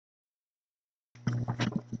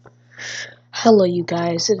Hello you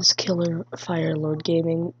guys, it is Killer Firelord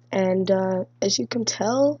Gaming, and as you can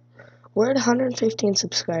tell, we're at 115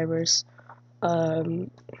 subscribers. Hold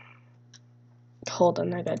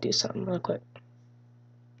on, I gotta do something real quick.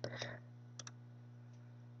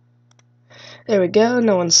 There we go,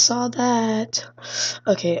 no one saw that.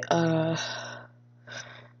 Okay,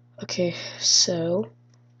 so,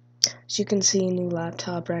 as you can see, new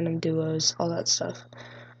laptop, random duos, all that stuff.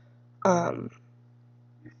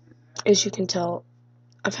 As you can tell,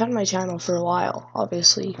 I've had my channel for a while,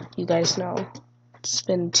 obviously, you guys know. It's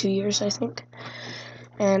been 2 years, I think.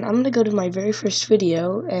 And I'm gonna go to my very first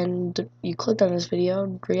video, and you clicked on this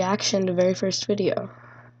video, reaction to very first video.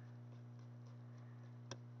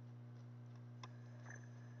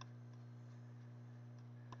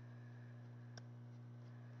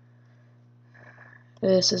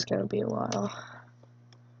 This is gonna be a while.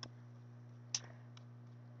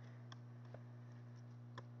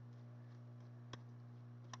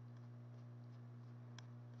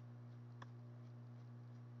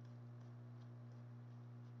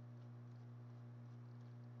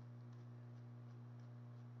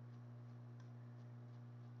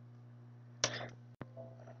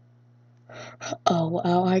 Oh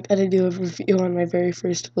wow, I gotta do a review on my very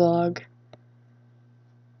first vlog.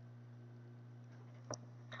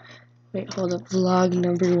 Wait, hold up, vlog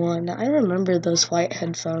number 1. I remember those white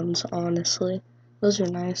headphones, honestly. Those were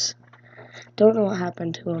nice. Don't know what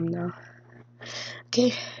happened to them though.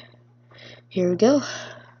 Okay, here we go.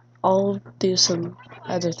 I'll do some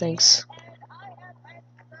other things.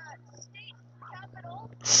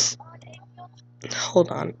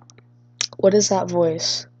 Hold on. What is that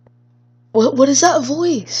voice? What is that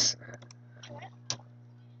voice?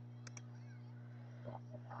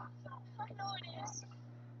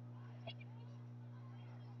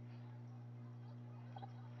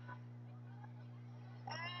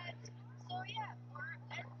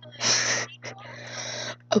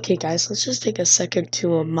 Okay guys, let's just take a second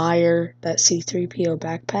to admire that C3PO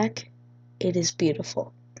backpack. It is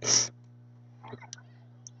beautiful.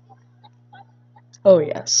 Oh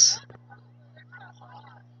yes.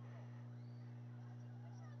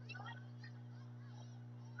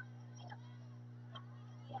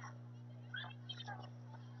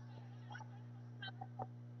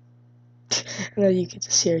 And then you get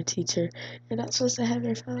to see our teacher. You're not supposed to have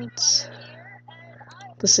your phones.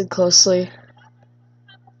 Listen closely.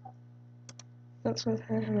 That's what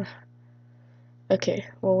Okay,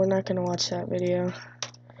 well we're not gonna watch that video.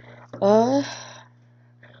 I'll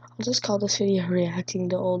just call this video reacting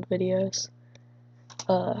to old videos.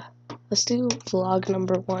 Let's do vlog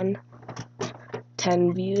number 1.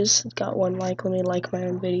 10 views. Got 1 like. Let me like my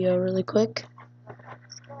own video really quick.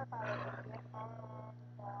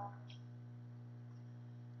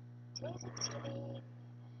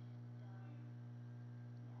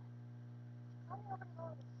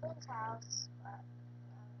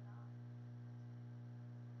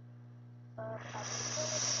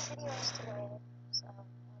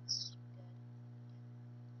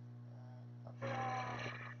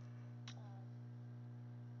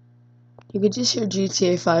 You could just hear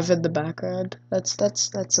GTA 5 in the background.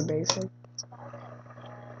 That's amazing.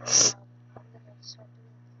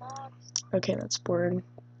 Okay, that's boring.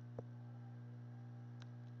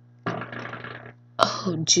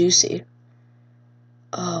 Oh, juicy.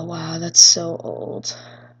 Oh wow, that's so old.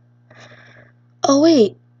 Oh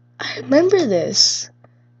wait, I remember this.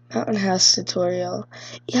 Mountain House tutorial.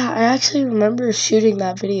 Yeah, I actually remember shooting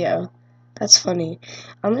that video. That's funny.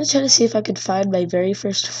 I'm gonna try to see if I could find my very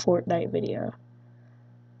first Fortnite video.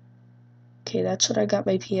 Okay, that's what I got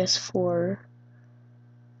my PS4.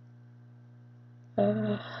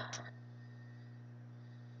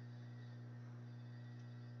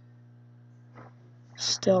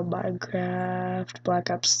 Still Minecraft, Black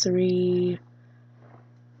Ops 3,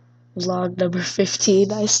 vlog number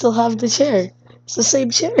 15. I still have the chair. It's the same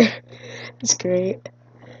chair. It's great.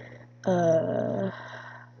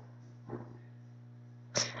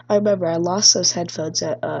 I remember I lost those headphones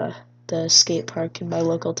at the skate park in my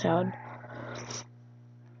local town.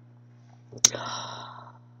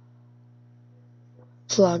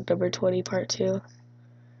 Vlog number 20, part 2.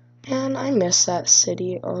 Man, I miss that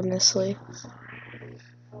city, honestly.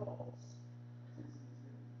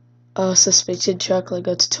 Oh, suspension truck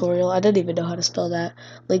Lego tutorial. I didn't even know how to spell that.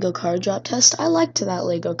 Lego car drop test. I liked that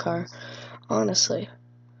Lego car, honestly.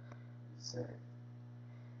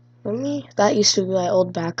 That used to be my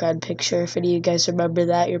old background picture. If any of you guys remember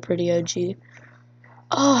that, you're pretty OG.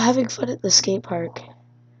 Oh, having fun at the skate park.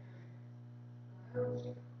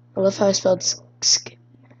 I love how I spelled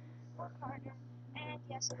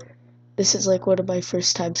This is like one of my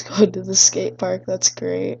first times going to the skate park. That's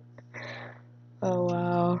great. Oh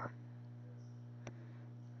wow.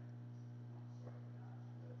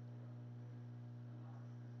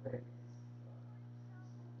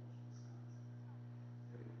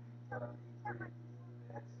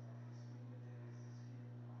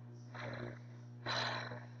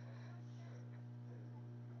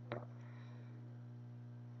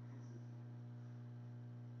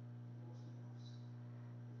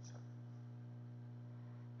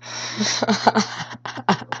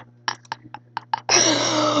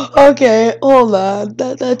 Okay, hold on.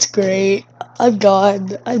 That's great. I'm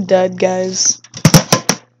gone. I'm done, guys.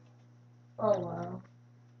 Oh wow.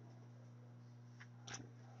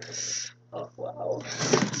 Oh wow.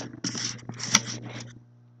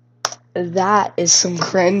 That is some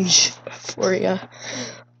cringe for you.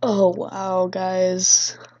 Oh wow,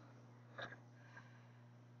 guys.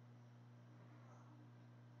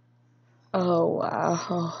 Oh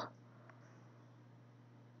wow.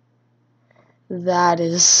 That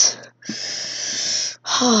is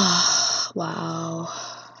wow.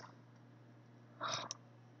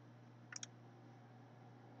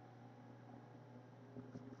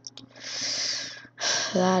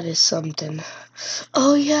 That is something.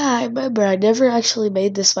 Oh yeah, I remember. I never actually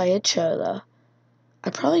made this my intro though. I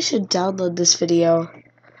probably should download this video.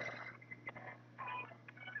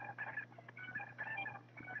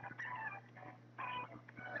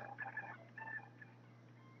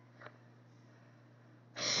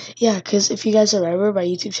 Yeah, because if you guys remember, my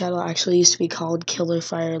YouTube channel actually used to be called Killer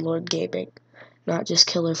Fire Lord Gaming, not just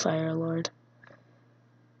Killer Fire Lord.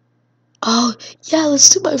 Oh, yeah, let's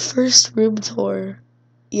do my first room tour.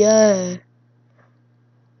 Yeah.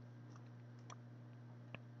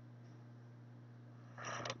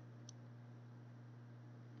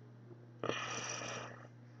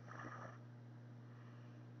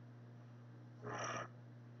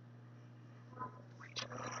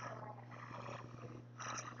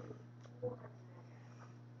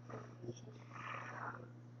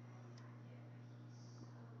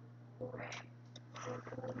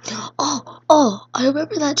 Oh, I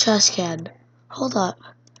remember that trash can. Hold up.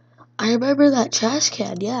 I remember that trash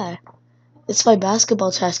can, yeah. It's my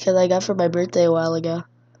basketball trash can that I got for my birthday a while ago.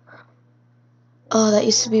 Oh, that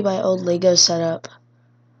used to be my old Lego setup.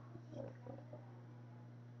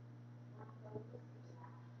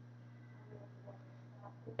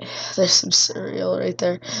 There's some cereal right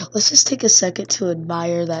there. Let's just take a second to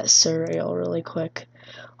admire that cereal really quick.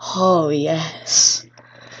 Oh, yes.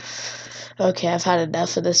 Okay, I've had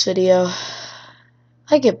enough of this video.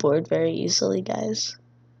 I get bored very easily, guys.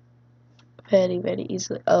 Very, very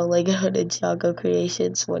easily. Oh, Lego Ninjago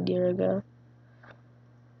Creations 1 year ago.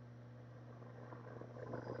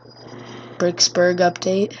 Bricksburg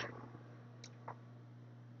update.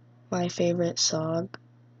 My favorite song.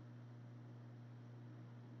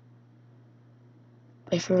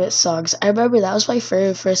 My favorite songs. I remember that was my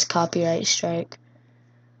very first copyright strike.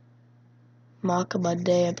 Mock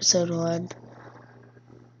Monday, episode 1.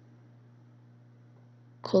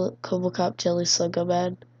 Kobo Cop Jelly Sluggo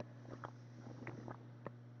Man.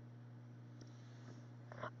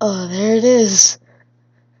 Oh, there it is.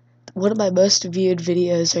 One of my most viewed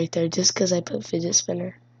videos right there, just because I put fidget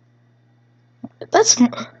spinner.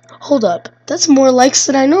 Hold up. That's more likes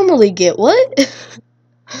than I normally get. What?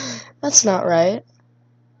 That's not right.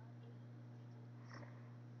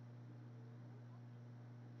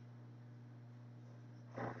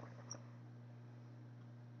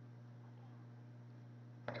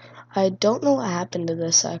 I don't know what happened to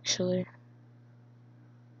this actually.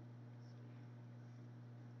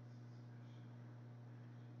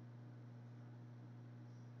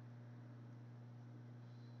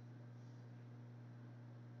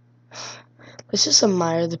 Let's just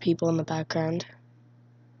admire the people in the background.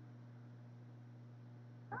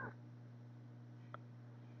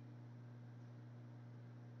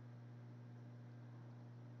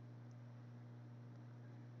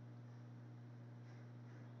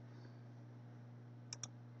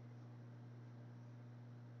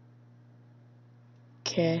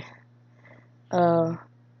 Okay.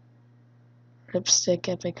 Ripstick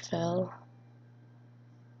Epic Fail.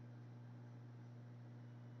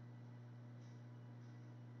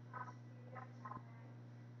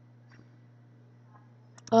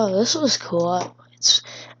 Oh, this was cool. It's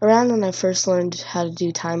around when I first learned how to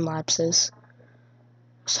do time lapses.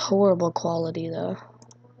 It's horrible quality though.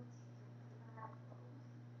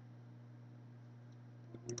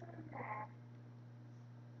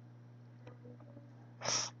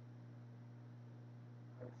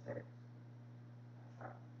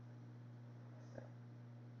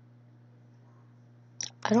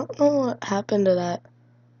 I don't know what happened to that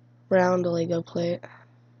round Lego plate.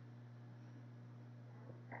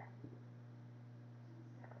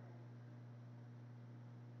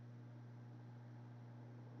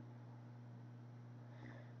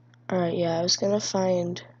 Alright, yeah, I was gonna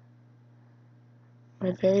find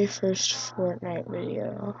my very first Fortnite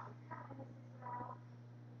video.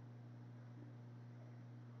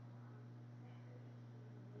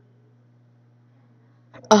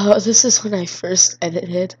 Oh, this is when I first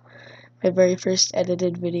edited. My very first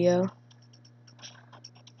edited video.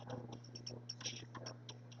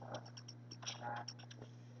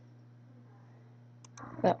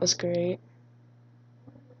 That was great.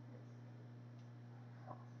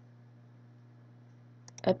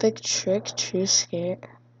 Epic trick, true skate.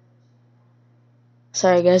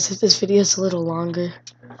 Sorry guys if this video is a little longer.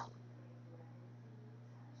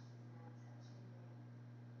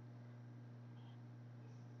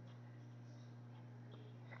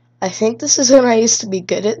 I think this is when I used to be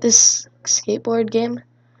good at this skateboard game.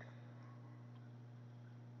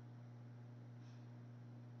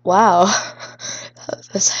 Wow,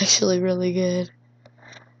 that's actually really good.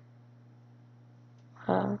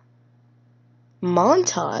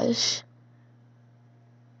 Montage?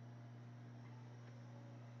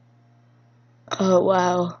 Oh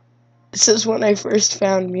wow, this is when I first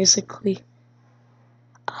found Musically.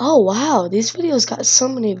 Oh wow, these videos got so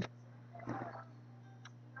many.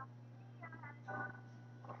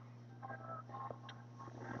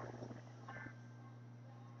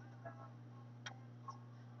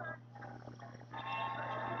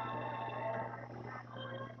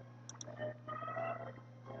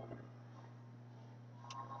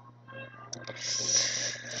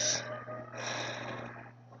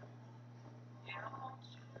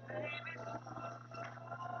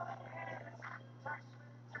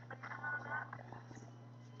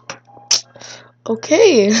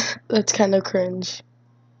 Okay, that's kind of cringe.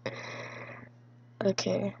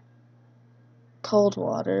 Okay. Cold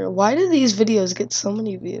water. Why do these videos get so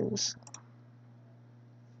many views?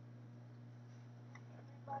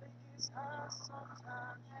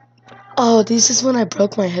 Oh, this is when I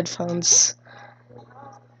broke my headphones.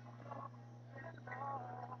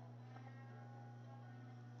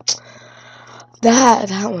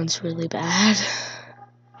 That one's really bad.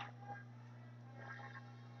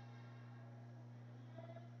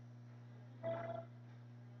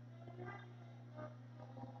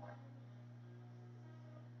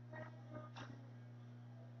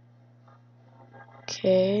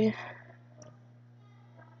 Okay.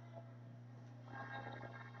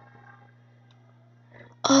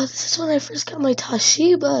 Oh, this is when I first got my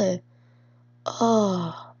Toshiba.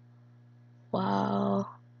 Oh, wow.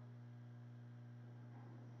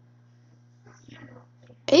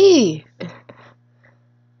 Hey.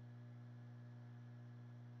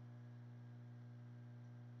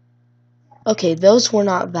 Okay, those were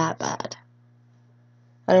not that bad.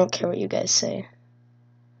 I don't care what you guys say.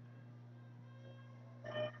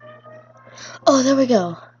 Oh, there we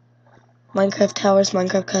go. Minecraft Towers,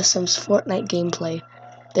 Minecraft Customs, Fortnite gameplay.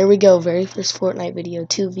 There we go, very first Fortnite video,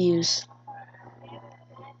 2 views.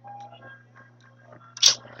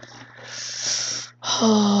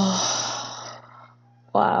 Oh,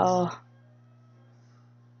 wow.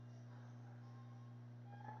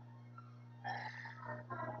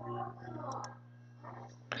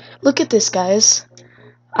 Look at this, guys.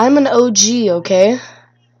 I'm an OG, okay?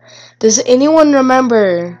 Does anyone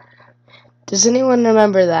remember? Does anyone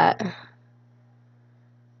remember that?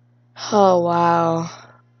 Oh, wow.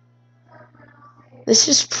 This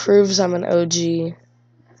just proves I'm an OG.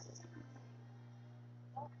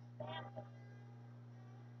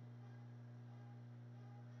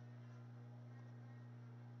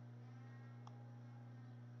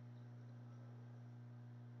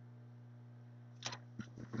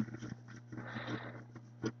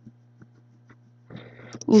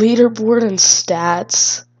 Leaderboard and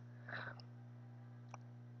stats.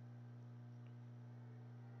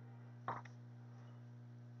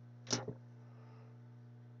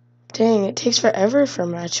 Dang, it takes forever for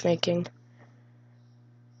matchmaking.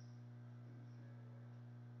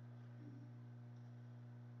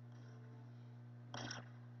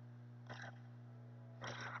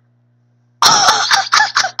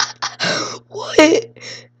 What?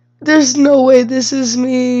 There's no way this is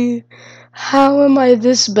me. How am I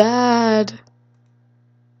this bad?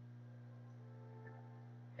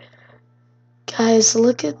 Guys,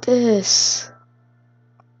 look at this.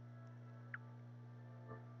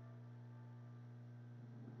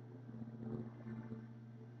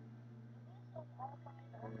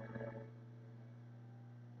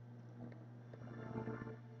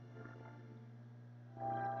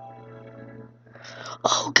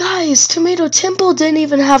 Oh, guys, Tomato Temple didn't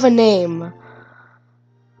even have a name.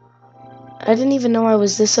 I didn't even know I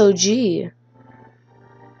was this OG.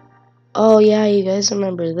 Oh, yeah, you guys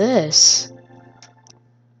remember this.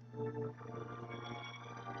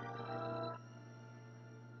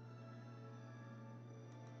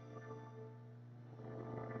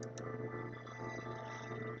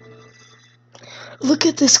 Look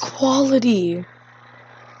at this quality.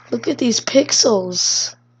 Look at these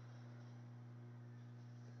pixels.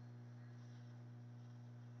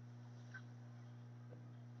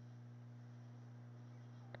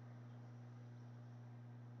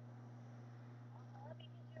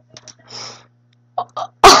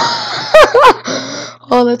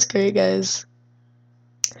 Oh, that's great, guys.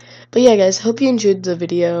 But yeah, guys, hope you enjoyed the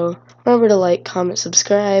video. Remember to like, comment,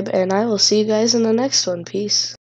 subscribe, and I will see you guys in the next one. Peace.